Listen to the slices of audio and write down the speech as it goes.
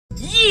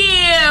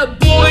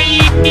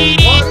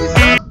What is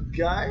up,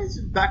 guys?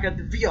 Back at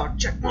the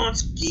VRchat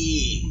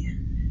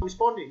Monski.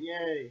 Responding,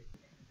 yay.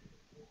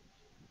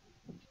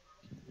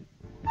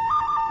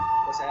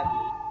 What's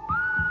happening?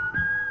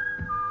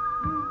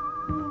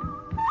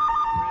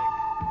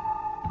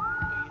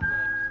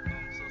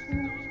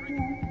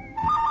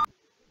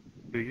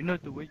 Do you know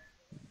the way?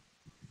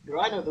 Do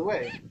I know the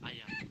way? I am.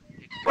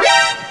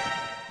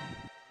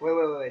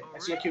 Wait. I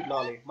see a cute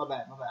lolly. My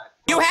bad.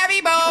 You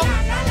heavy, Bo!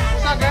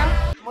 What's up, girl?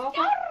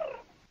 Motherfucker?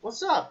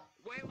 What's up?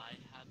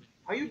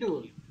 How you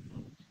doing?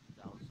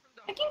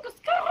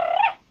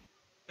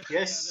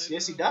 Yes,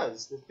 he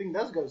does. The thing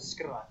does go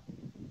skra.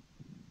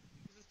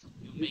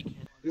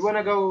 You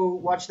wanna go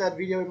watch that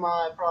video in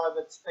my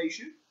private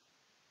spaceship?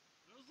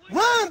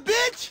 Run,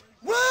 bitch!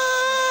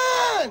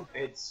 Run!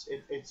 It's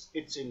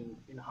in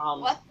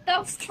Ham. What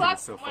the fuck,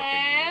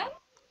 man?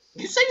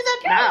 You say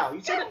that now.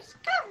 You say that.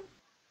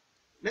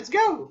 Let's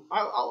go.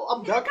 I'll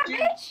abduct you.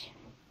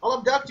 I'll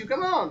abduct you.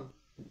 Come on.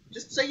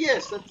 Just say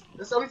yes.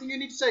 That's the only thing you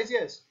need to say is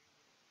yes.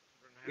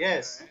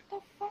 Yes.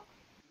 What the fuck?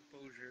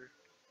 Composure.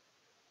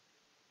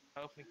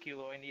 Help me,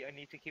 Kilo. I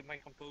need to keep my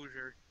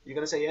composure. You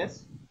gonna say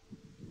yes?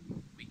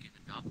 We can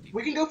adopt you.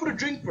 We can go for the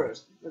drink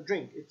first. The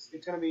drink. It's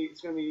gonna be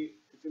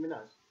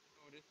nice.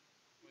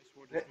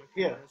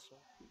 Here.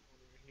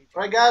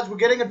 Alright, guys. We're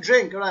getting a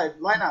drink.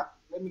 Alright, line up.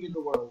 Let me get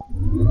the world.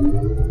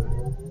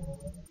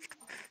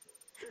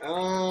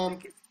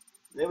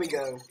 There we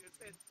go.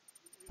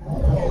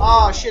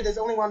 Oh shit, there's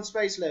only one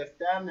space left.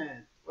 Damn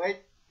it. Wait.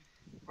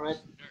 Alright.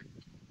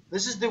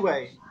 This is the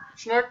way.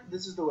 Schnurk,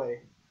 this is the way.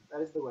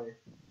 That is the way.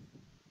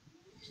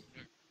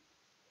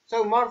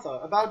 So, Martha,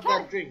 about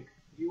that drink.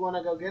 Do you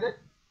wanna go get it?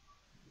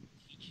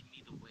 Teach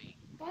me the way.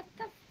 What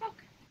the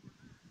fuck?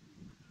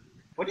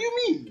 What do you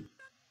mean?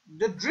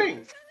 The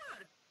drink.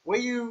 Where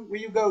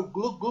you go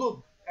glug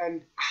glug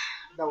and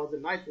that was a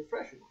nice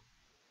refreshing.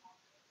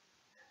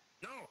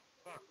 No!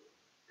 Fuck.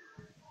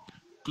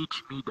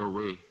 Teach me the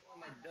way.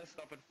 My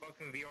desktop and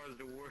fucking VR is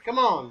the worst. Come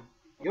on.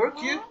 You're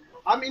cute.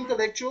 I'm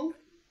intellectual.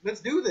 Let's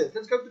do this.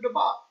 Let's go to the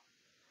bar.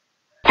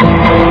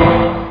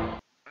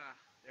 Ah,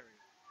 there we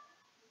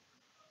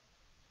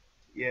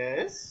go.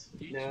 Yes.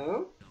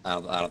 No. I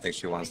don't think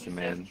she wants to,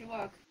 man.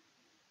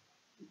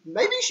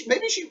 Maybe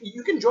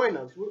you can join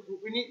us.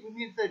 We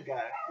need a third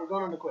guy. We're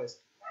going on a quest.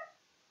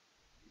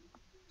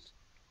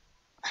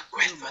 A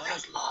quest for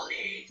those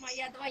lollies.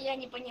 Твоя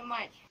не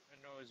понимать. I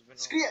know it's been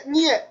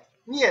Нет.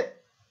 Нет.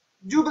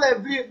 Kill the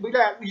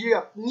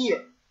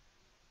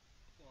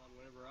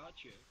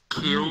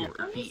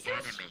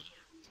enemy.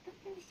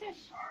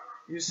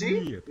 You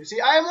see?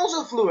 I am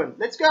also fluent.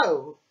 Let's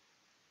go.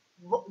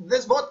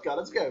 There's vodka.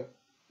 Let's go.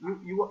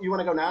 You want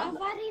to go now?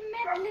 Говори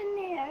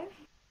медленнее.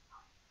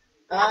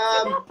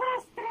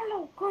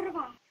 Прострелю,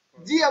 курва.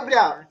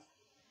 Диабля.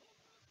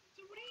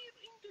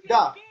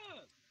 Да.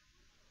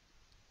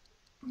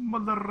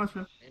 Mother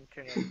Russia.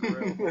 Internet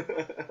grill.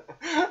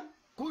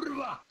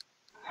 Kurva!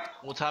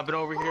 What's happening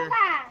over here?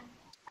 I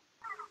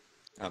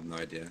have no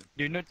idea.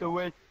 Do you know the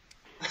way?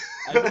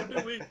 I know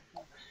the way.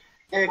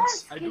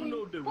 X. I do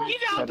know the way.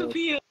 Get out of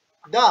here!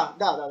 Da.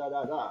 No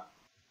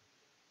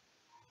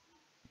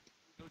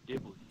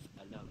dibbles.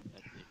 I love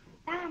that dibble.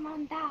 Да,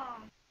 манда.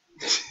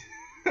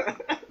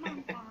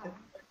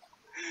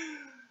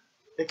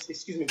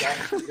 Excuse me, guys.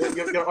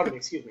 You're on me.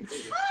 Excuse me.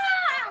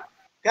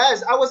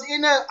 Guys, I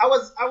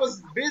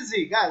was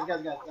busy. Guys.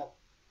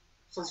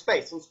 Some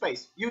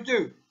space. You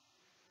too.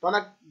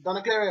 Donna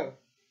Clario.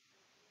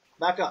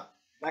 Back up.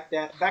 Back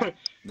there. Back.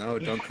 No,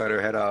 don't cut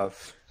her head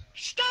off.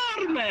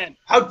 Starman!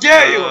 How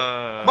dare you,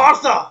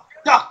 Martha?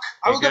 Duck.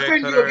 I will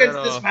defend you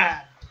against this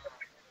man.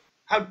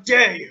 How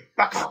dare you?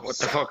 Back up. What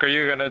the fuck are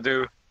you gonna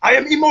do? I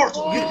am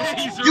immortal.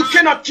 You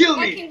cannot kill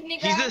me.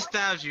 He just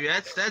stabs you.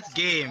 That's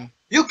game.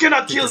 You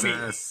cannot kill me.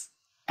 Yes.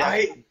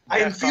 I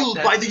am fueled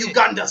by the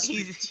Uganda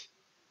spit.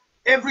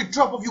 Every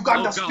drop of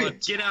Uganda Oh god,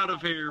 spit. get out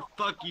of here.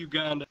 Fuck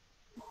Uganda.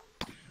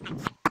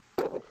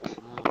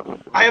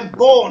 I am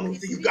born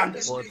with the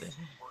Uganda spit.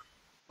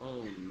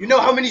 Oh, You know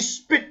how many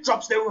spit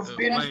drops there have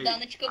been? wait.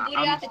 Гражданочка, I'm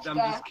just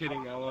буряточка.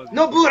 kidding. I wasn't.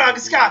 No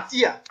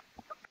buragskatia.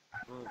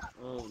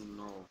 Oh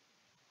no.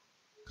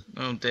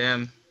 Oh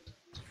damn.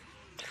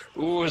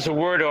 Ooh, there's a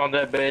word on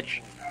that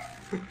bitch.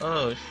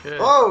 Oh shit.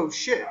 Oh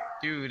shit.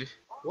 Dude,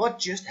 What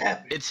just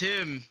happened? it's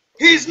him.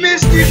 He's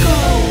mystical!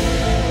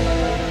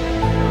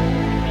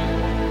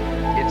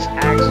 It's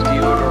Axe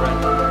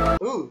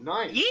deodorant. Ooh,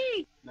 nice.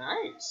 Yee!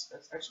 Nice.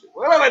 That's actually.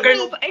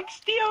 Wait.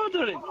 X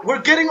deodorant.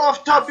 We're getting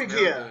off topic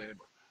here.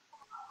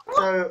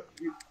 So,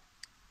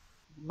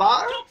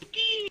 bar?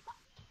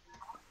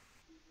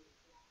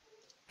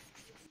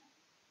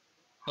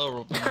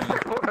 Oh,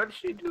 What's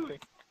she doing?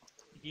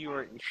 You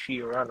or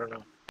she or I don't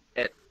know.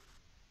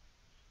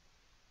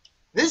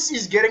 This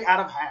is getting out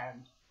of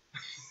hand.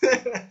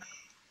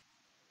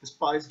 This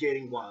spot is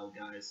getting wild,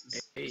 guys.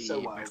 It's so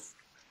wild.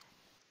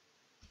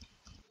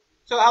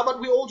 So how about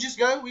we all just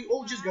go? We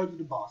all just go to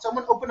the bar.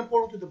 Someone open a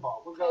portal to the bar.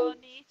 We'll go.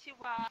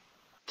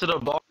 to the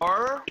bar?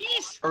 Are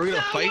we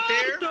gonna fight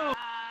there?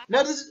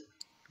 No, this is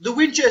the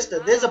Winchester.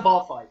 There's a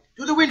bar fight.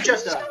 To the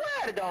Winchester.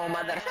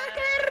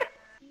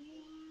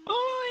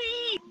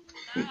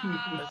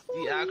 That's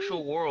the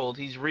actual world.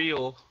 He's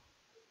real.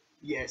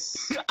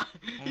 Yes.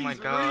 Oh my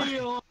god.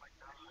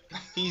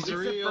 He's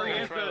real.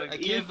 I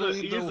can't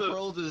believe the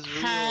world is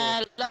real. He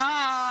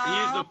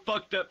has a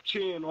fucked up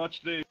chin.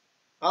 Watch this.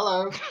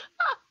 Hello.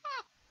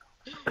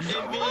 It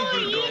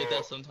really do like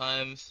that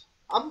sometimes.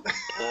 I'm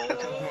That's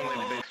more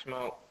like Big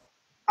Smoke.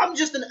 I'm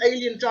just an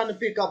alien trying to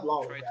pick up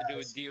Loli. Try to do a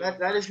guys. deal.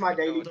 That is my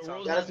daily. The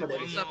world That has is my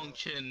daily. one long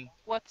chin.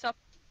 What's up?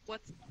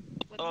 What's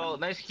Oh,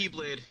 nice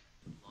keyblade.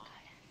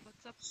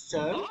 what's up?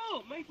 So,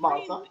 Oh, my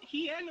Martha, friend,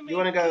 he animated you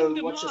wanna go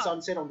Kingdom watch the Hearts.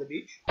 sunset on the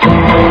beach?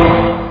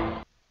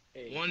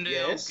 One day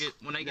Yes.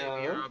 when I get No.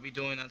 VR, I'll be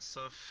doing that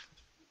stuff.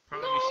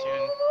 Probably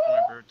soon for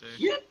my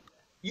birthday.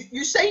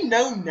 You say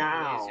no Lazy,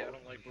 now. I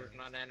don't like working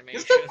on You're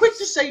animation. so quick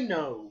to say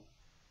no.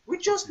 We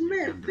just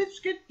met. Let's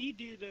get He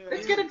did.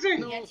 let's get a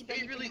drink. Я тебя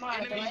They не really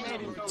понимаю, He давай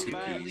had я his own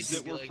maps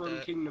that were like from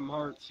that. Kingdom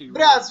Hearts. He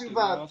Здравствуй,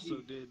 also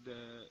did.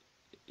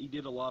 He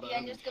did a lot of. Я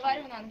не other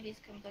разговариваю на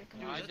английском, только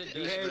No, на I did shit.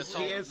 this, but it's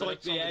He on- has but like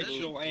it's the on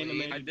actual loop.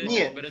 animated. I did Yeah.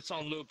 this, but it's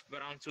on loop,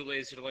 but I'm too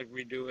lazy to like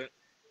redo it.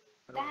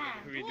 I don't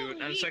Да. redo it.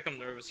 And it's like I'm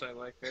nervous, I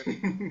like it.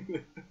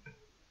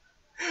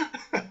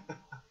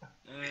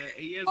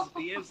 He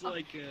has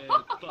like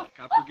fuck,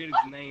 I forget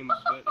his name,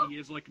 but he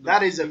has like. the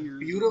That is a spears or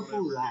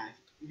beautiful whatever. laugh.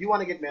 You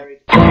want to get married?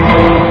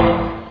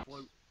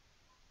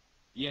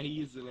 Yeah,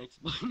 he is the next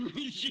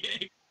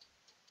yeah.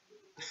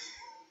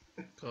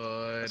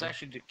 God. It's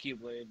actually the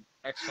Keyblade.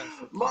 Excellent.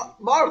 for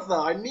Martha,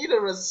 I need a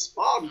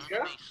response, girl.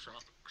 Anime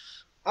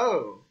sucks.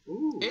 Oh.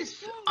 Ooh.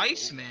 It's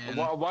Iceman.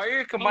 Why are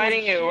you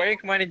combining it? Why are you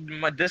combining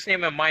this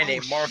name and my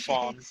name,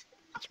 Morphon? shit.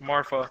 It's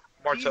Marfa.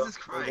 Marta. Jesus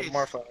Christ.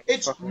 Marfa.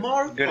 It's Fucking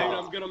Martha. good Dude, name.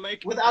 I'm gonna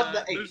make Without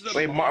the there's H. a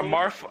Wait, model-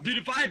 Marfa. Dude,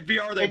 if I had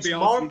VR, that'd It's be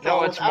Martha. awesome.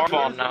 No, it's without the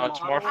Marfon H. now. It's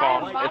Oh,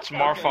 Marfon. Marfa. It's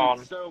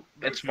Marfon. So,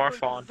 It's basically,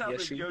 Marfon, this is how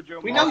yes, the you-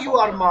 JoJo We know you Marfon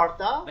are works.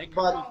 Martha, They come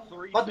but in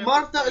three but separate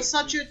Martha is places,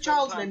 such a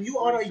child's name. sometimes You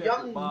are a three young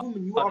separate bottles.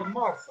 woman. You are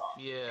Martha.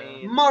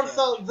 Yeah.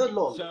 Martha the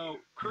Loli. So,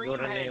 Cream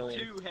You're an had alien.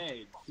 2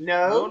 heads.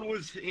 No, One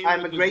was him I'm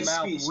a with great his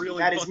mouth species. really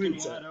That is fucking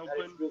rude, sir. wide That is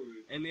open, really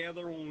rude. and the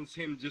other one was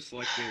him just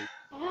like this.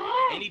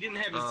 А, And he didn't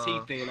have his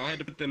teeth in. I had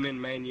to put them in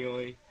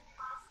manually.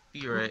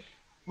 You're right.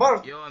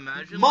 Martha. Yo,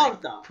 imagine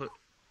Martha. like,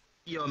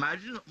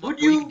 imagine Would what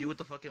you- you can do with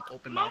the fucking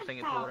open mouth thing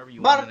and put whatever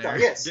you want in Martha, there.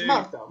 yes, Dude,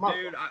 Martha.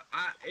 dude,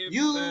 if,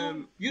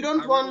 You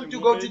don't I want really to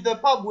go to wanted- the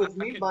pub with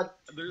me, I could- but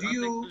there- do I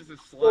you think there's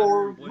a slider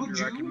or in Blender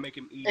would I can you make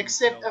him eat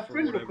accept himself a or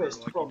friend whatever, request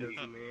like he from does me?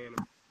 in the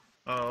anime.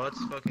 Oh,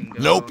 let's fucking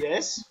go. Nope.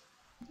 Yes?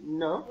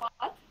 No?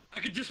 what? I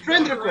could just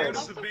Friend walk around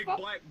request. with a big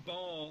black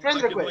ball. Friend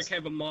I could request. like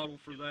have a model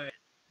for that.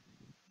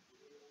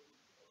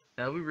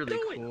 That would be really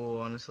Do it.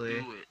 cool, honestly.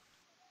 Do it.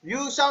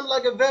 You sound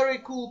like a very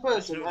cool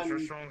person, What's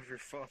and wrong with your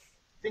phone?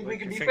 think we Like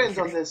can be your friends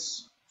fingers. on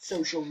this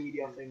social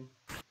media thing.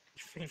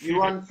 You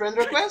want friend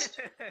request?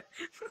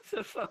 What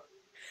the fuck?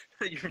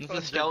 Your It's a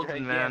phone's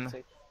skeleton man.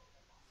 gigantic.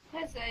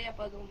 Хз, я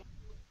подумаю.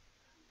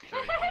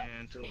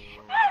 Gigantor.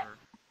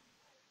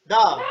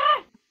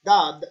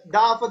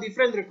 Da for the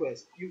friend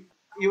request.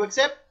 You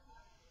accept?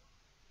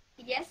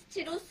 Есть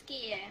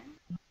русские.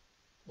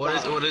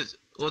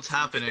 What's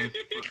happening?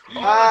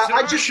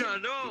 I Russia,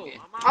 no!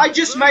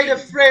 just made a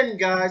friend,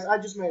 guys. I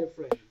just made a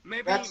friend.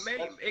 Maybe, That's- maybe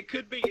that's- it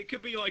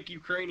could be like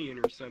Ukrainian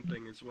or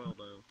something as well,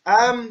 though.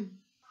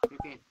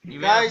 You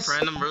made a Guys.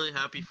 friend, I'm really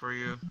happy for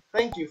you.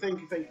 Thank you.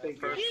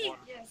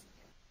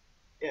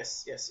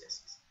 Yes.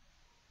 Yes.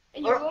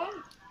 You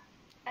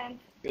and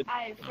Good-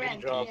 I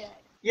friend. job. Yeah.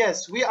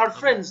 Yes, we are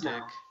friends Dick.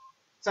 now.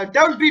 So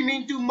don't be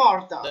mean to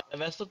Martha. I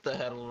messed up the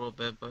head a little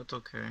bit, but it's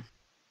okay.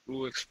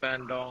 Ooh,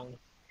 expand on.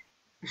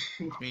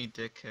 Me,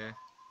 dickhead.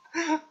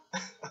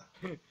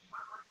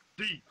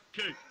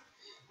 DK,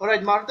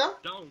 Alright, Martha.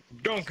 don't.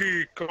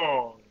 Donkey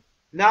Kong!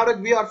 Now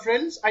that we are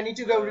friends, I need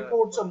to go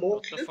record some more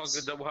What the fuck clips.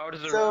 is that? How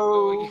does it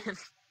So- go again?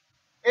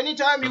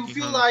 Anytime you Donkey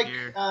feel Kong's like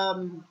here.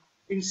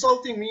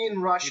 insulting me in He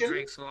Russian,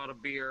 drinks a lot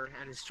of beer,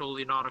 and he's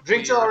totally not a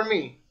drinks queer. are on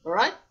me.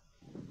 Alright?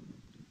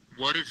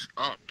 What is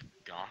up,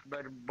 Doc?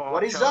 Better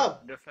What is watch out,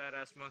 up? The fat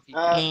ass monkey.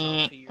 Uh, can't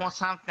talk to you.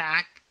 What's up,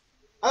 Doc?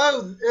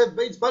 Oh,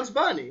 it's Bugs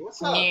Bunny.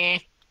 What's up?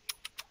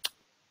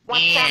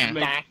 What's up,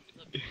 Doc?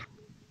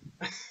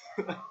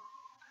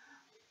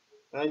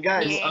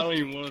 Guys, I don't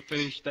even want to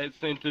finish that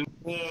sentence.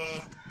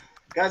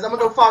 guys, I'm gonna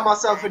go find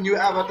myself a new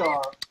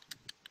avatar.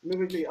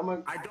 Quickly, I'm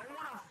gonna.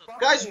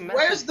 Guys,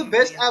 where's the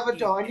best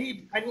avatar? I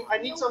need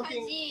Не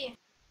something. уходи.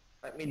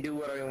 Let me do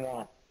what I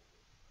want.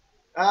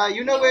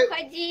 You know Не where?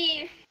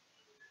 уходи.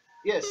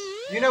 Yes,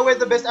 you know where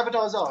the best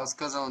avatars are. Кто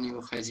сказал не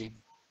уходи?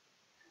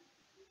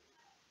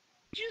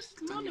 Just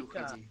Кто не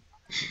Monica. уходи?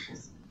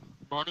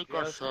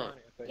 Monica said.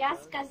 Я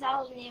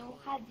сказал не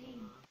уходи.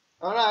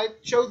 All right,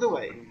 show the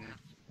way.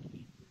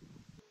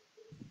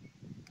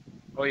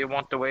 Oh, you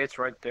want the way? It's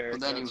right there.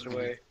 Куда не That's the уходи?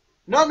 way.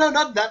 No,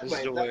 not that This way.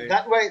 is the That, way.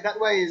 that way. That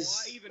way is.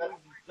 Why even That, is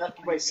that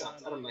fucking way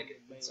sucks. I don't Uganda like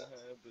it. may It sucks.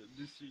 have, but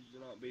this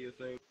should not be a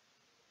thing.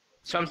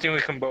 Something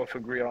we can both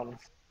agree on.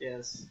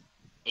 Yes.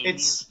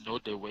 Aliens know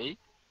the way?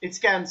 It's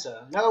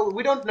cancer. No,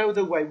 we don't know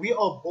the way. We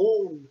are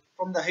born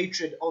from the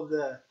hatred of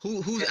the.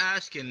 Who's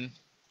asking?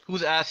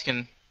 Who's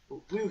asking?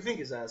 Who do you think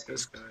is asking?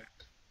 This guy.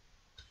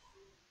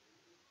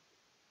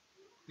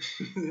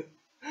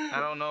 I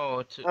don't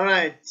know. All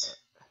right.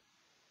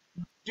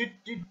 Dude,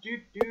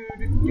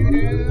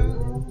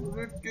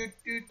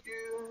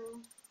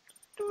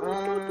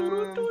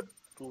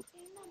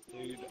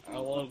 I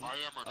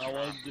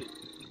love it.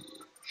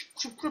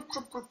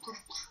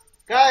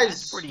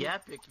 Guys, Pretty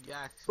epic,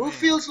 yeah. who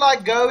feels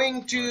like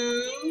going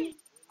to?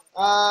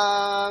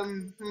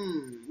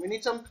 We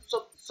need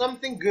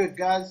something good,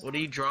 guys. What are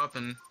you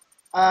dropping?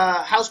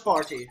 House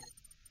party.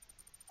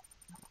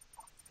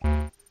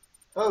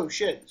 Oh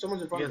shit!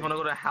 Someone's in You front guys of want me.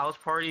 to go to a house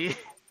party?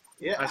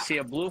 Yeah. I see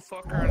a blue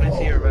fucker and I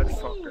see a red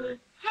fucker.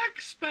 Hack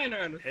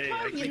spanner. Hey,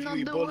 I give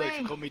you Ebola if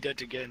you call me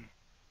that again.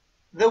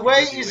 The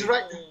way is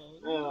right.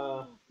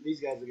 These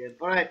guys again.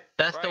 All right.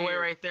 That's Right the way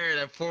here. right there,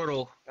 that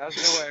portal. That's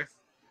the way.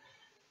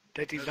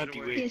 That is not the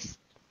way. Yes,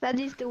 that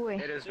is the way.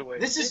 It is the way.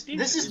 This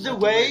is the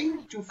way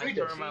to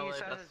freedom. swear my life,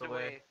 Jesus, that's the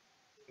way.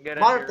 Get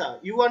in Martha,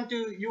 you want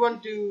to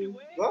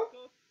go?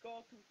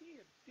 Because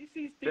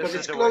This it's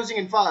is the way. closing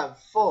in 5,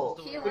 4.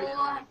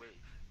 Kilo.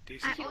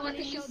 This I is want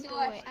to show the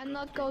way. I'm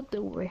not go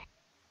the way.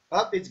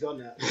 Oh, it's gone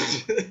now.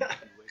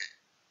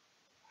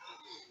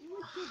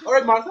 All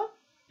right, Martha.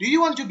 Do you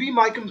want to be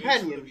my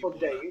companion for the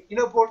day? You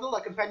know Portal,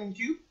 like companion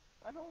cube?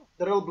 I know.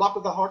 The little block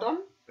with the heart on?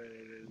 There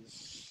it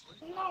is.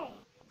 No.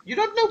 You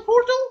don't know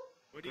Portal?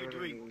 What are you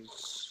doing?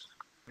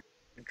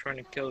 I'm trying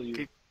to kill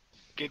you.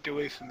 Get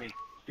away from me.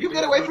 You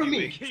get away from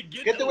me.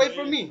 Get away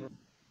from me.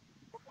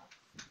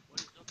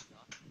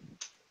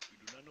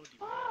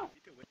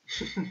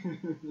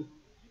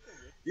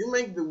 You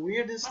make the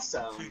weirdest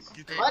sounds.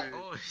 What?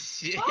 Oh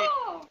shit.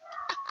 О!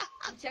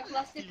 У тебя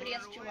классный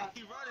пресс, чувак.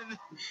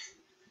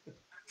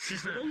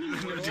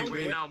 The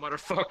way now,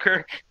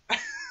 motherfucker.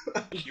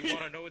 You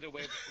wanna know the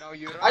way? No,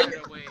 you don't I-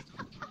 know the way.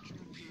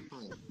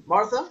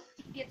 Martha?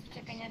 Пец у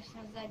тебя,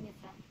 конечно,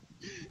 задница.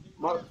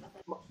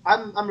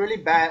 I'm really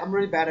bad. I'm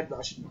really bad at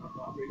Russian.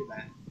 I'm really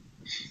bad.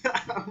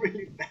 I'm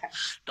really bad.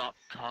 Stop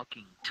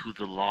talking to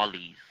the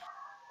lollies.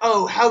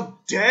 Oh, how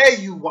dare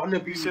you wanna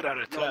be You sit on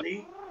a tap.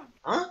 Lolly?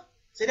 Huh?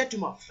 Say that to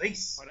my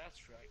face. Oh, that's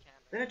true. I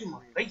can't. Say that to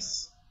my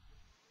face.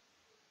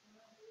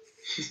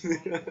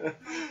 My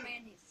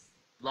penis.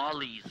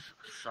 Lollies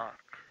suck.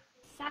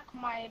 Suck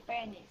my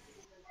penis.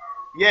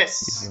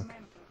 Yes.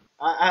 Remember.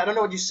 I don't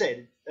know what you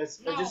said.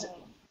 No.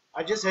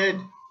 I just heard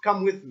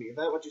come with me. Is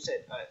that what you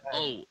said?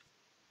 Oh,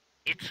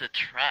 it's a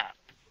trap.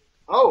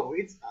 Oh,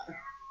 it's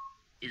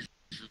Is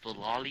the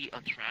lolly a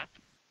trap?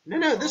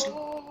 no.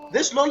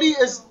 This lolly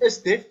is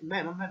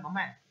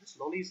man. This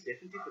lolly is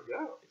definitely a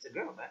girl. It's a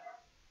girl, man.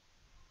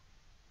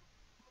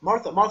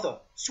 Martha,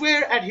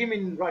 swear at him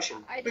in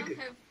Russian. I don't Quickly.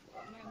 have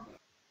member.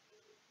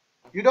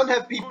 You don't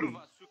have PP.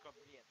 Kurwa, suka,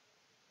 блин.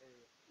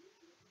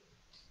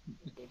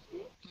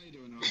 How you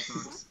doing,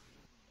 Alex?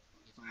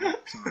 Sorry.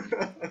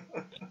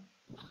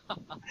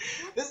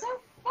 this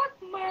Fuck,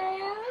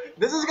 man.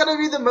 this is gonna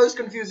be the most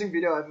confusing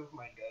video I've ever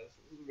made, guys.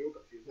 This is real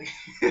confusing.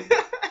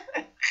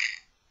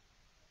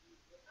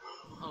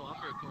 Oh,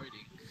 I'm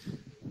recording.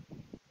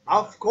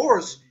 Of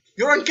course,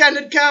 you're on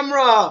candid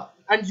camera,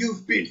 and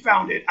you've been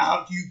found it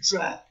out, you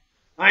trap.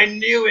 I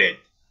knew it.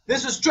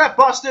 This is Trap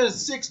Busters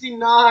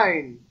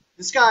 69.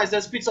 Disguised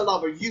as Pizza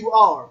Lover, you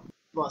are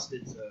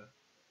busted, sir.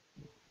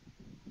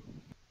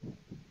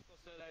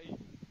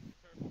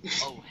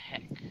 Oh,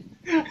 heck.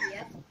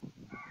 Yes.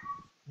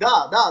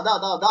 Da,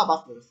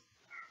 Busters.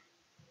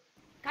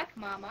 Как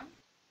мама?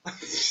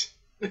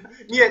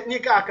 Нет, не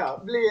кака,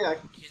 блядь,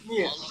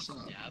 нет.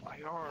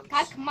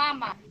 Как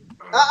мама?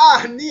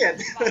 Нет,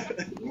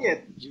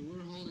 нет. You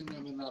were holding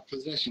them in that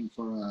position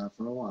for a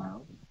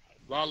while.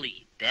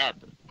 Lolly, dab.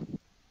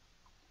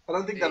 I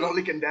don't think that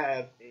only can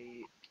dab.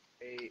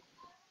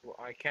 Well,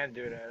 I can't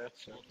do that. That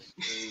sucks.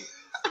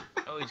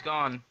 Oh, he's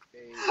gone.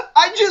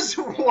 I just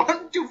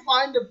want to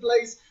find a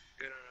place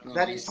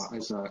that is. I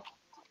saw it.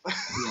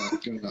 Yeah,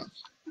 good enough.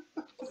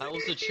 That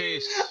was the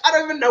chase. I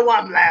don't even know why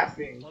I'm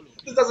laughing.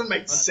 This doesn't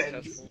make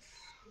sense.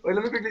 Wait,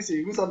 let me quickly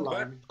see who's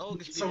online. Oh,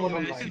 Someone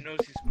He online. knows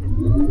his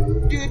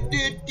group.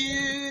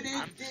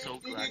 I'm so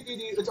glad.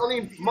 It's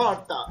only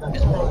Marta.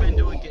 This bro been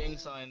doing gang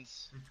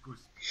signs.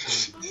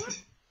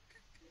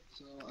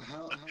 So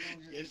how long have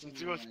Yes, you it's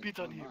been your speed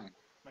on here, online?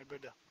 my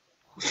brother.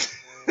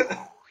 They're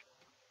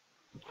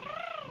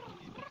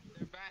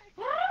back.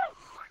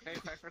 Hey,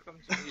 Piper, come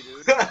to me,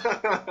 dude.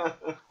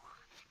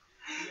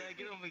 Yeah,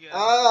 get him again.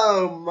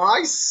 Oh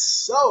my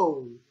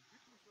soul.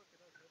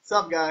 What's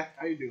up, guy?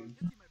 How you doing?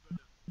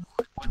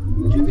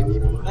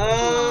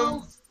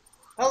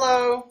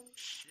 Hello.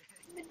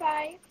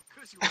 Goodbye.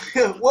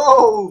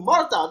 Whoa,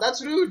 Marta,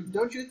 that's rude,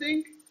 don't you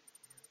think?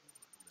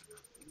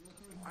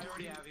 I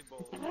already have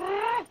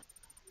Ebola.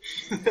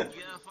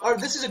 Oh,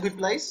 this is a good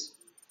place.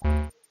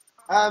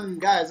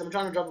 Guys, I'm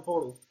trying to drop a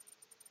portal.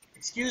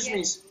 Excuse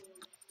me.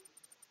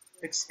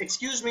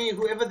 Excuse me,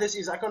 whoever this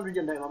is, I can't read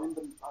your name. I'm in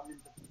the.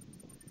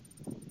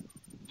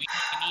 We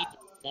need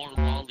more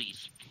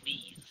lollies,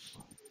 please.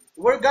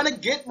 We're gonna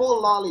get more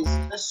lollies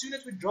as soon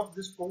as we drop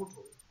this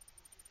portal.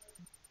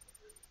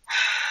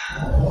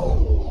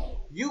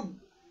 You,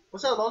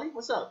 what's up, Lolly?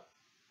 What's up?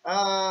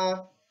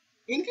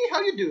 Inky, how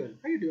you doing?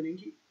 How you doing,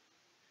 Inky?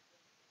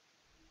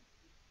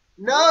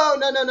 No.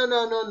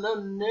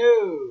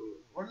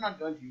 We're not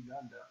going to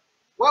Uganda.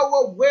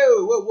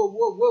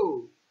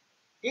 Whoa.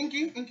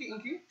 Inky.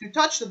 To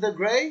touch the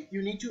gray,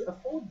 you need to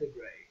afford the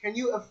gray. Can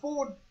you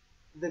afford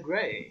the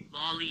gray?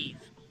 Lollies.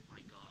 Oh my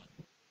god.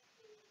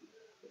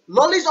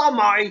 Lollies are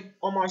my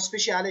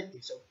speciality.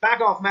 So back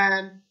off,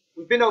 man.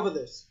 We've been over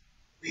this.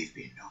 We've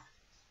been over this.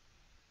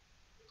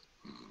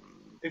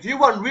 If you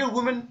want real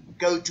women,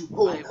 go to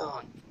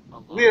Pornhub.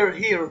 We're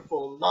here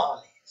for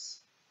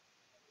lollies.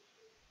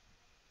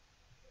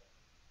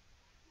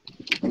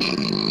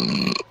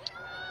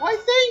 Why,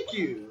 thank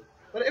you.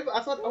 But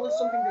I thought I was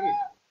something to eat.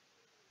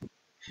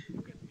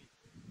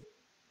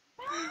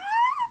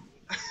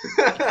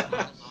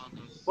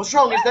 What's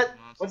wrong? Is that?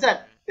 What's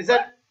that?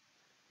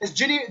 Is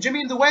Jimmy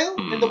in the whale?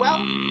 In the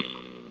well?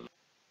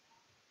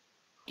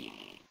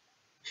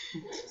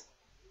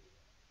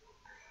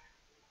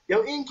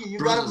 Yo, Inky, you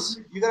got a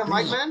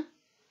mic, man?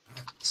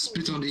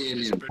 Spit on the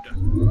alien.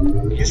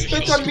 You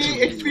spit on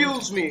me, it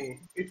fuels me.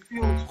 It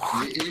fuels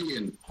me. The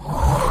alien.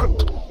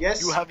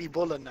 Yes? You have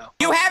Ebola now.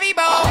 You have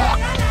Ebola!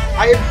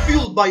 I am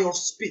fueled by your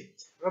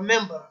spit.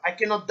 Remember, I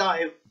cannot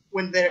die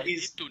when there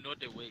is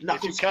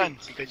knuckle You spit. can,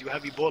 because you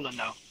have Ebola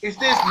now. If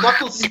there's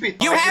knuckle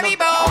spit, You have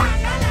Ebola!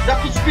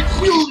 Knuckle spit,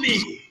 fuel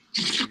me!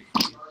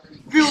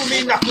 Fuel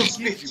me, knuckle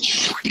spit!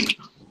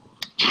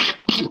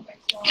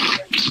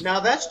 Now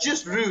that's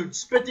just rude,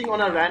 spitting on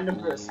a random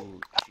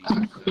person.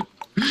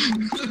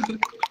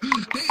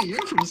 Hey,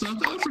 you're from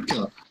South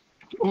Africa.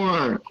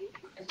 Or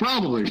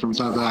probably from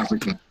South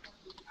Africa.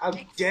 How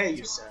dare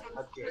you, sir?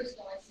 How dare you?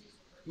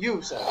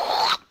 You, sir.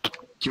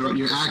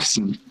 Your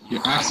accent.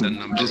 Your accent.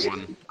 Number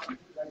one.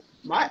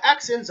 My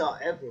accents are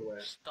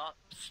everywhere. Stop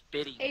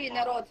spitting. Эй,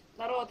 народ.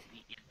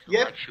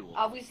 Yep.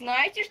 А вы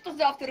знаете, что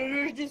завтра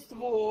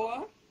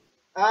Рождество?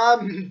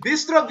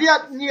 Быстро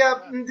да.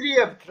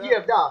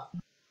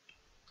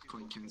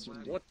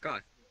 What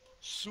guy?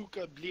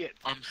 Сука, блядь.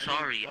 I'm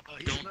sorry,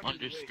 I don't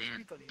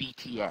understand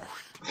BTS.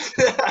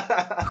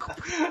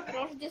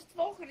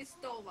 Рождество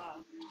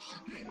Христово.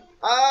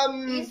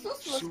 Иисус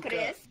Сука,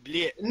 воскрес.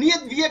 блядь.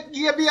 Нет, Иисус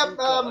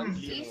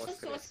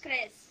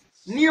воскрес.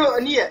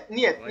 Нет.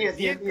 Нет,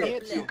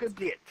 сука,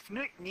 блядь.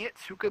 Нет,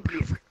 сука,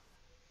 блядь.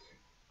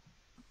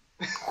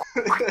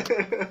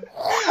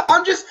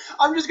 I'm just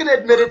gonna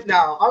admit it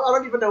now. I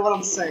don't even know what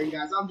I'm saying,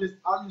 guys. I'm just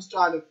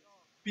trying to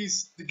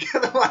piece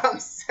together what I'm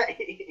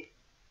saying.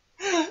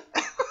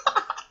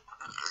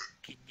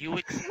 Can you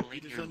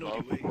explain your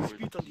love for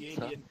Spit on the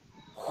alien.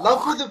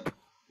 Love for the.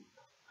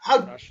 How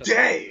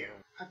dare you?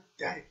 How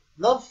dare you?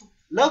 Love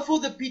for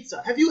the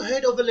pizza. Have you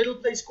heard of a little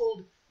place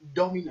called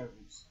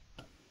Domino's?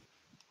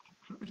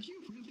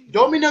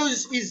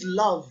 Domino's is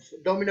love.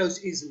 Domino's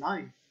is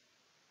life.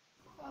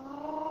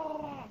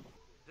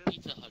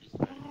 Pizza Hut is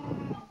better.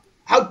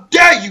 How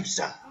dare you,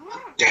 sir?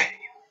 How dare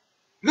you?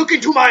 Look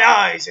into my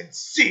eyes and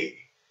see.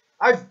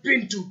 I've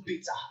been to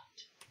Pizza Hut.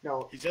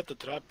 No. Is that a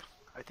trap?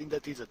 I think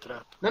that is a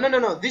trap.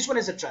 No. This one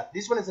is a trap.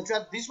 This one is a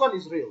trap. This one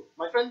is real.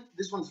 My friend,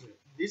 this one's real.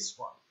 This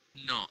one.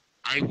 No,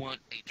 I want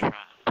a trap.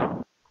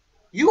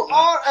 You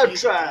are a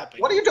trap.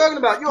 What are you talking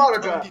about? You are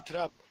a trap.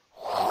 Trap.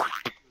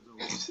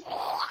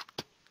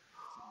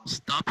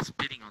 Stop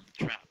spitting on the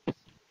trap.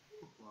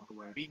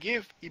 We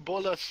give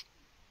Ebola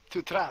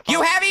to traps.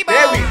 You have Ebola!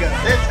 There we go.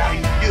 That's how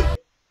you do it.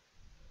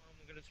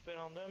 I'm gonna spit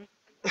on them.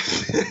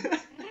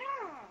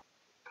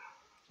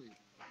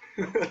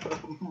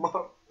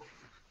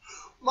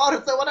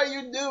 Martha, what are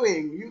you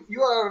doing?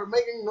 You are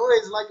making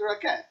noise like you're a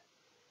cat.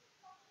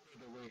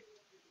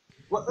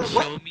 What?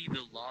 Show me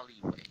the lolly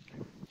way.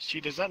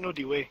 She does not know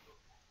the way.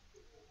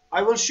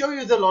 I will show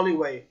you the lolly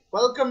way.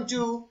 Welcome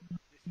to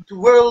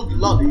World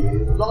Lolly.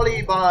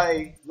 Lolly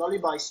by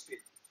Spit.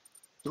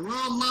 The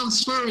world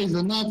loves furries,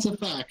 and that's a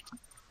fact.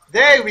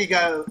 There we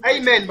go.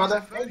 Amen,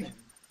 brother. Amen.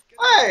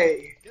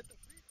 Hey.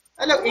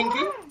 Hello,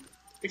 Inky.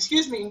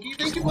 Excuse me, Inky.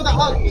 Thank you for the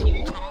hug,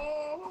 Inky.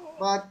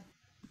 But,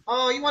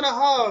 oh, you want a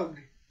hug?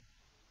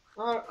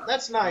 Oh,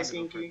 that's nice,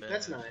 Inky.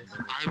 That's nice.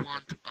 I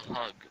want a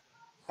hug.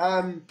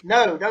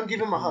 No, don't give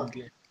him a hug.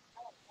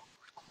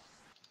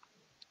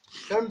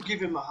 Don't give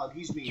him a hug.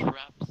 He's mean.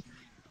 Traps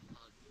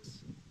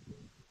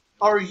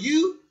Are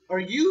you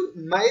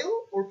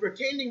male or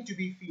pretending to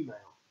be female?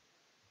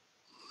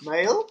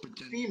 Male?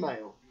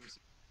 Female.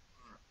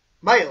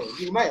 Male.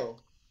 You're male.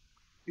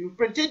 You're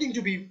pretending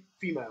to be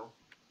female.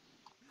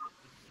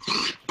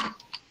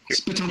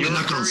 Spit on the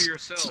knuckles.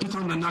 yourself. Spit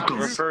on the knuckles.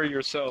 Refer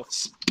yourself.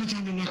 Spit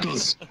on the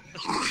knuckles.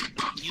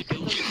 You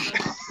do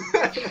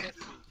it.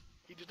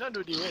 He did not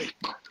know the way.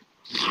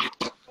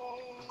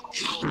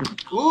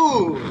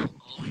 Ooh.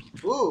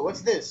 Ooh,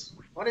 what's this?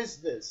 What is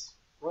this?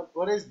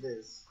 What is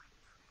this?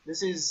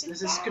 This is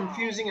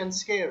confusing and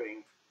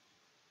scaring.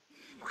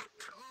 Oh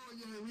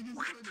yeah, we just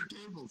turned the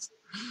tables.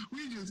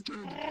 We just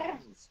turned the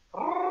tables.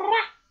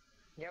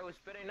 Yeah, we're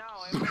spitting now.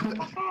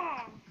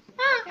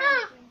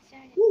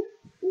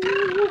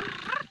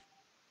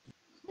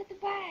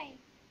 Goodbye.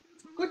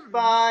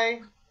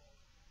 Goodbye.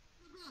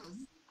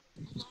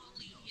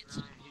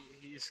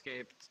 He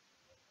escaped.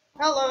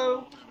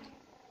 Hello.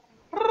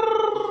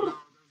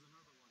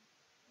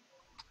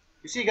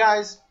 You see,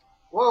 guys?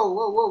 Whoa,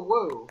 whoa, whoa,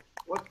 whoa.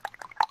 What?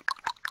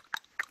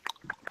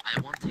 I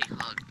want a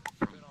hug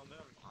from Lolly.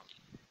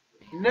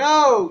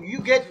 No,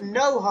 you get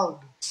no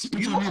hug.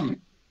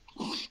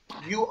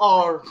 You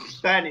are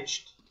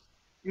banished.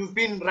 You've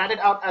been ratted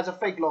out as a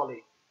fake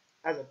lolly,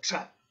 as a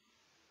trap.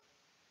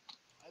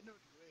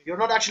 You're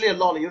not actually a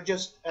lolly. You're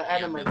just an I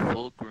am anime. a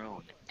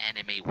full-grown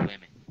anime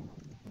women.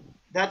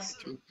 That's.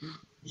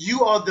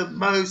 You are the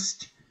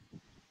most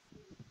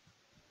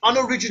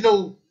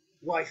unoriginal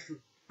waifu.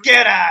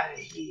 Get out of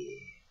here.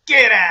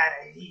 Get out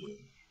of here.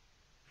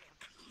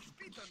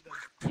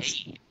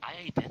 Hey, I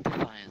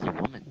identify as a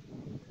woman.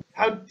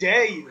 How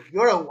dare you?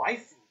 You're a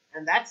waifu,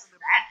 and that's that.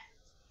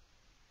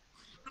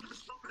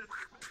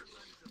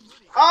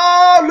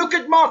 Oh, look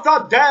at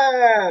Martha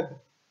Dab!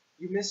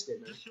 You missed it,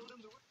 man.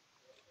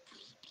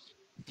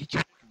 Did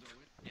you?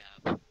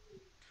 Yeah.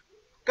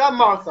 Come,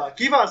 Martha,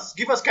 give us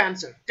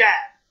cancer.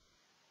 Dab!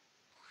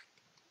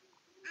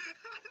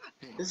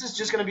 This is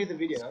just gonna be the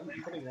video. I'm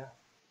telling you that.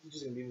 This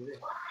is just gonna be the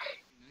video.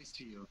 Nice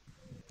to you.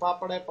 We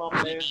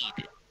Papade. need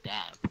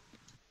dab.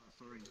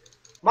 Sorry.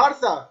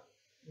 Martha!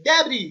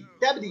 Dabby!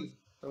 Dabby!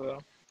 Hello.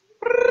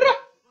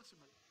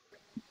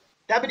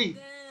 Dabby!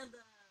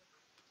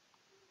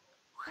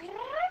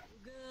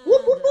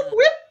 Whoop, whoop, whoop,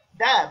 whoop!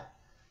 Dab!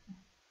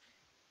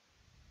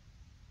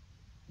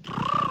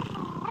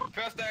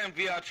 First time in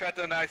VRchat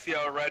and I see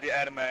already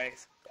anime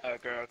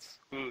girls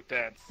who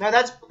dance. No,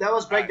 that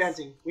was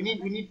breakdancing. We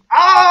need.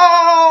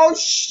 Oh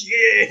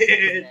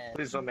shit!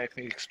 Please don't make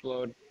me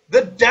explode.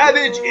 The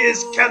damage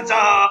is cancer.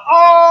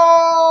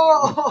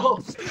 Oh!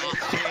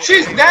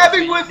 She's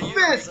dabbing with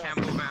fists.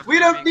 We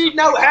don't need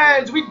no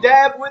hands. We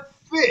dab with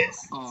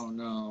fists. Oh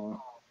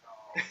no.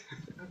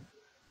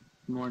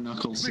 More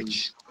knuckles.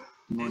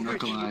 More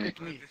knuckle eye. Look at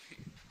me.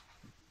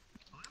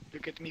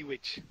 Look at me,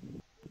 witch.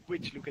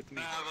 Witch, look at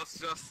me. I was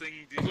just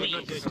singing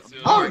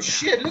Oh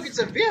shit! Look, it's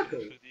a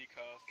vehicle.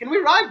 Can we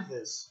ride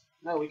this?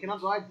 No, we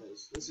cannot ride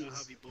this. This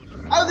is.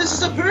 Oh, this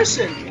is a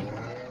person.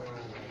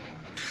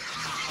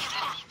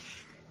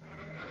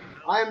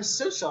 I am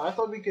so sorry. I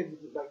thought we could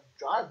like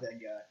drive that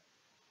guy.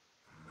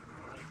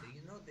 Do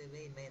you know the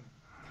way, man?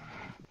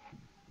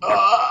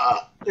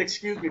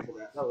 Excuse me for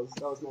that. That was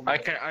not. I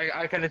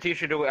can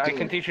teach you the way. I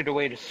can teach you the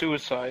way to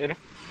suicide.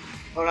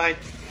 All right.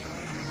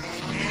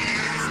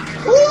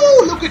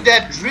 Ooh, look at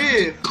that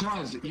drift.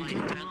 Claus, you get the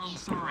wrong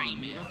song.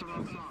 You got the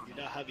wrong song. You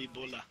don't have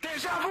Ebola.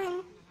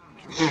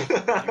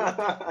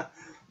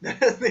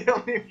 That's the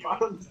only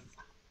fun.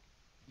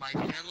 My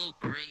fellow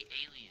gray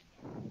alien.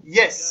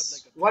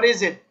 Yes. What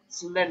is it?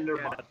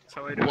 Slenderbot.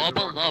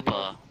 Wubba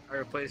lubba. I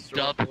replaced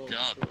Dub Roll.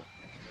 dub.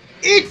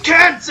 Eat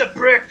cancer,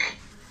 brick.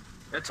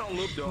 It's on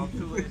loop though. I'm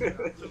too late.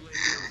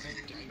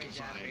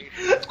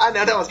 I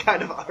know that was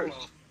kind of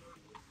harsh.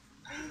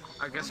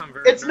 I guess I'm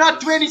very. It's not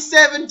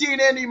 2017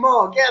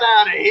 anymore. Get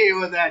out of here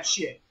with that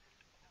shit.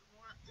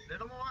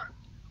 Little more.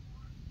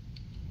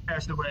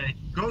 That's the way.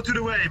 Go to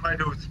the way, my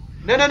dude.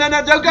 No,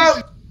 don't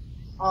go.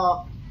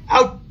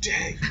 How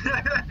dare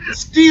you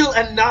steal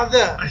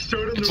another? I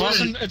showed him the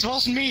way. It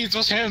wasn't me. It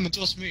was him. It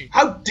was me.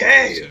 How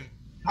dare you?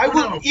 I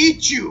will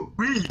eat you.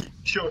 We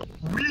showed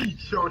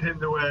him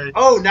the way.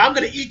 Oh, now I'm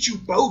gonna eat you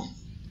both.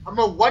 I'm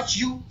gonna watch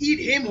you eat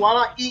him while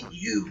I eat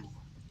you.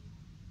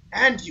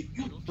 And you.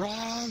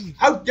 Run!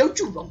 How don't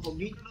you run from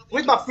me?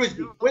 Where's my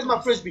frisbee? Where's my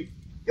frisbee?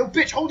 Yo,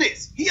 bitch, hold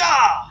this.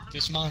 Yeah.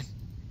 This mine.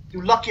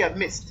 You lucky I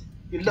missed.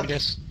 You Give me lucky.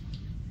 this.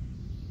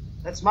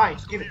 That's mine.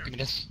 Give it. Give me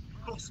this.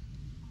 Close,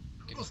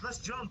 let's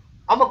jump.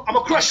 I'm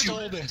gonna crush I you.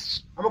 stole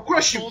this. I'm gonna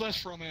crush I stole you. this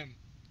from him.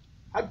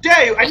 How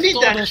dare you? I need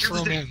stole that. this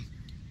from him.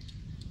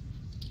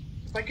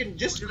 If I can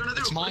just.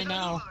 It's mine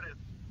now.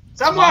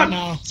 Someone mine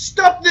now.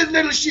 stop this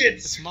little shit.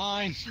 It's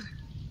mine.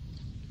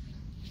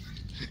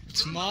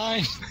 It's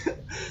mine.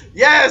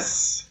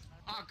 Yes.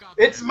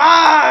 It's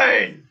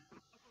mine.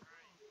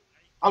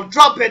 I'll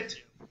drop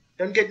it.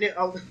 Don't get near.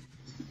 Oh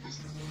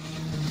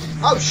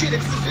shit!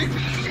 It's the big.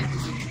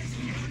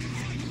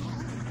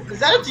 Is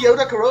that a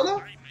Toyota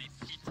Corolla?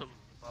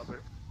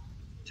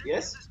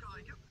 Yes.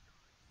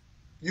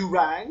 You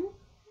rang?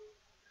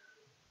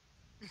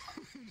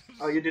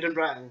 Oh, you didn't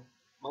rang.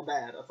 My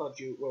bad. I thought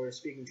you were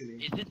speaking to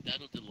me. Isn't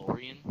that a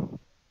DeLorean?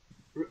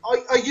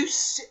 Are you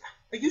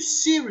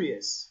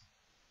serious?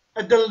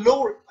 A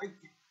DeLorean?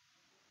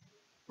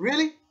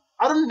 Really?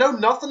 I don't know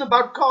nothing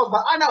about cars,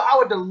 but I know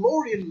how a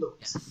DeLorean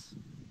looks. Yes.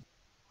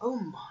 Oh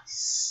my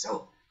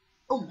soul.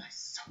 Oh my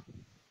soul.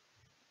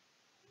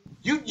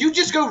 You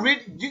just go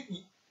read. You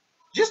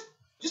just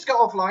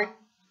go offline.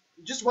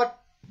 Just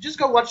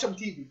go watch some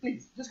TV,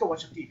 please. Just go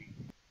watch some TV,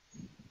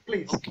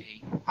 please.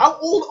 Okay. How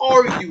old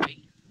are you?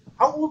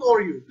 How old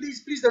are you?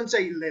 Please don't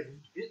say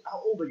 11. How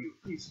old are you?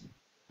 Please.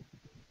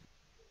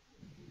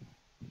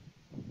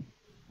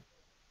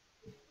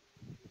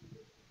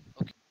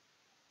 Okay.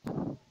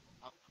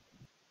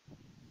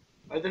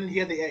 I didn't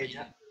hear the age.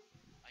 I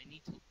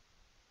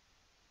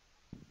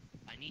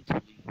need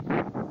to leave.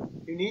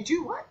 You need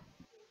to? What?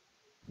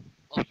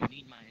 Oh, you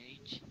need my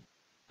age?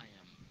 I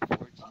am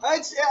 14.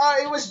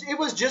 It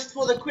was just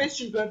for the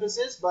question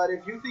purposes, but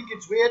if you think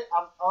it's weird,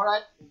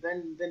 alright,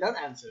 then don't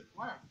answer.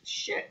 What?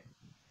 Shit.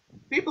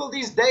 People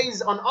these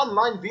days on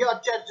online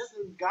VRchat just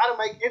gotta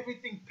make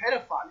everything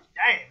pedophile.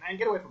 Damn, man,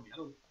 get away from me.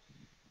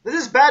 This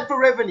is bad for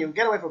revenue.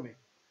 Get away from me.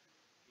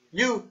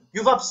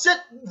 You've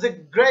upset the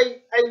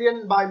grey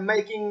alien by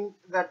making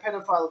that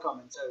pedophile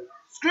comment. So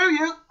screw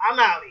you. I'm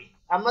outie.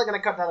 I'm not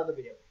gonna cut that out of the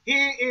video. He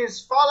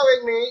is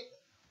following me.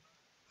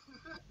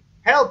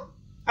 Help!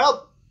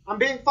 Help! I'm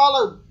being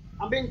followed.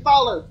 I'm being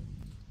followed.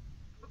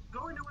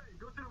 Go in the way.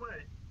 Go to the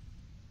way.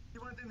 He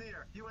went in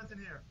here. He went in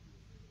here.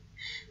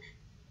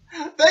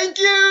 Thank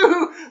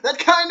you! That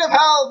kind of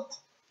helped!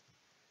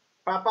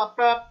 Pop, pop,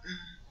 pop.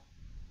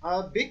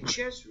 A big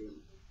chest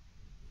room.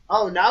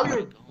 Oh, now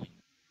you're...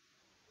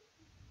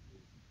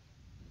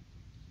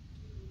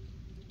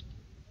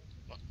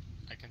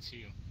 I can see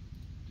you.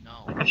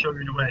 No. I can show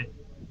you the way.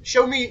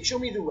 Show me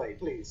the way,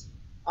 please.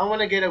 I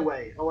want to get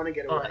away. I want to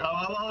get away. Alright,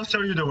 I'll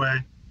show you the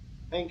way.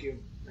 Thank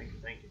you. Thank you.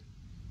 Thank you.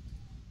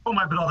 Oh,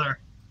 my brother.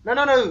 No.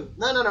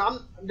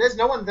 There's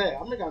no one there.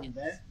 I'm not going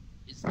there.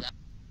 Is that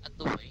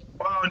the way?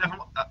 Oh, never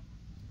mind.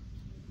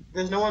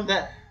 There's no one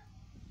there.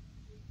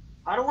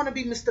 I don't want to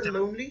be Mr.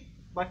 Lonely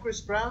by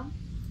Chris Brown.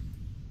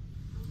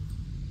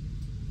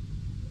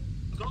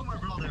 Go, my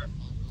brother.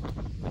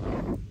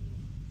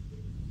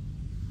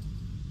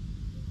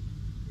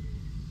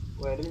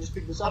 Wait, let me just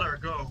pick this up. Brother,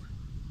 go.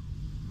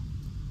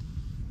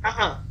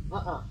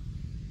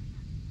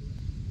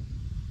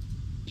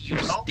 You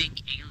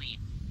stink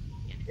alien.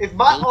 If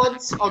my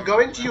odds are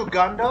going to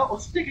Uganda or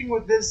sticking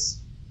with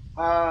this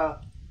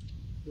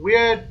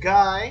weird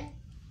guy,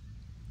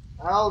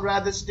 I'll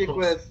rather stick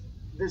with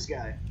this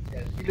guy.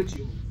 Yeah, he looks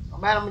human. Oh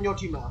man, I'm in your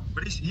team now.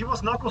 But he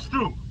was Knuckles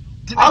too.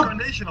 He's the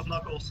incarnation of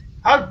Knuckles.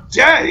 How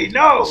dare he?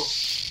 No!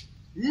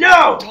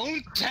 No!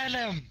 Don't tell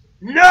him!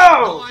 No!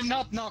 No, I'm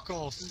not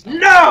Knuckles!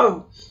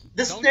 No!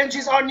 The stench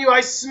is on you,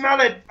 I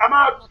smell it! I'm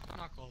out!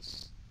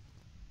 Knuckles.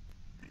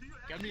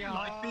 Get me a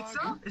like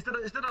pizza? Is that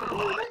a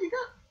lie?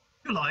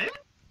 You lying?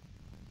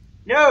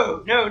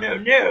 No!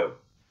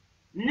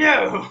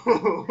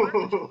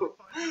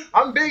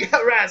 I'm being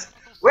harassed.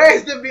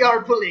 Where's the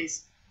VR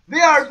police?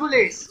 VR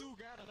police!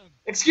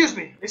 Excuse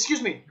me.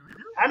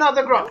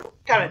 Another grok.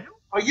 Karen,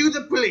 are you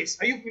the police?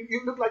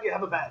 You look like you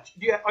have a badge.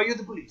 Are you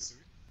the police?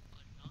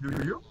 Do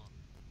you?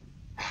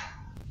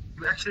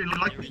 You actually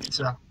like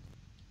pizza?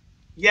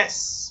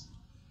 Yes.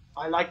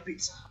 I like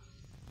pizza.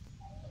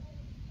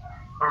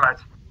 Alright.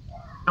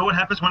 Know what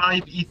happens when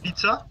I eat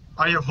pizza?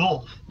 I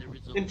evolve.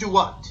 Into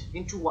what?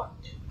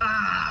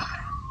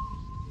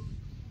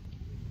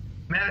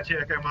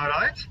 Magic, am I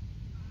right?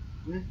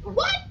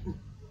 What?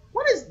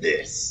 What is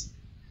this?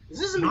 Is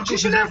this a Knuckles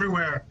magician? is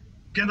everywhere.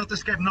 Cannot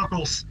escape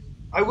Knuckles.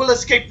 I will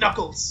escape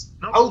Knuckles.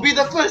 I will be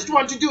the first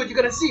one to do it. You're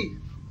gonna see.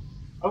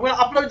 I'm gonna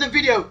upload the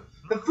video.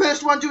 The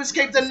first one to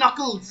escape the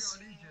Knuckles.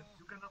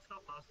 You cannot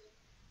stop us.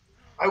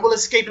 I will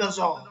escape us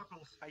all.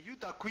 Are you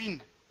the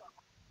queen?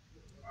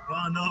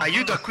 Oh, no. Are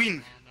you the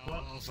queen?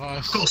 Knuckles.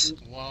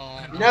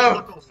 No.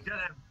 Knuckles, get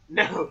him.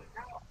 No.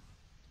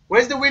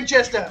 Where's the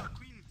Winchester?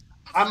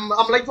 I'm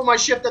late for my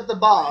shift at the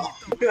bar.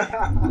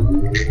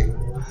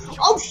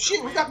 Oh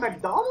shit, we got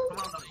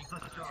McDonald's?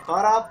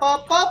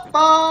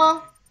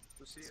 Ba-da-ba-ba-ba.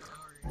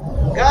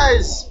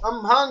 Guys,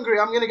 I'm hungry.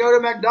 I'm gonna go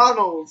to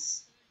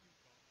McDonald's.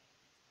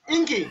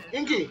 Inky,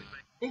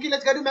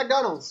 let's go to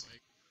McDonald's.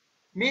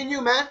 Me and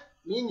you, man.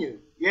 Me and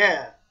you.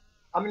 Yeah.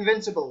 I'm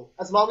invincible.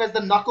 As long as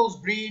the Knuckles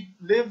breed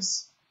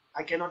lives,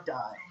 I cannot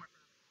die.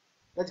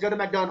 Let's go to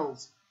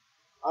McDonald's.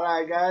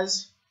 Alright,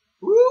 guys.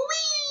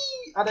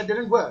 Woo-wee! Oh, that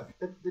didn't work.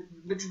 That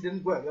literally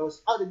didn't work. It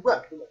worked. Alright, it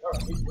worked.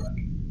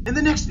 In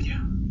the next video.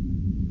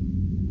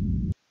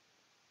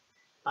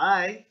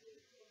 Bye.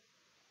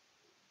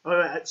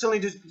 Alright, it's only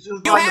just...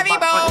 You heavy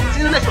bone!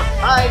 See you in the next one.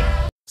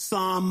 Bye.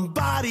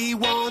 Somebody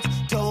once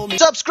told me.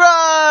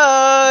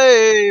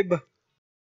 Subscribe!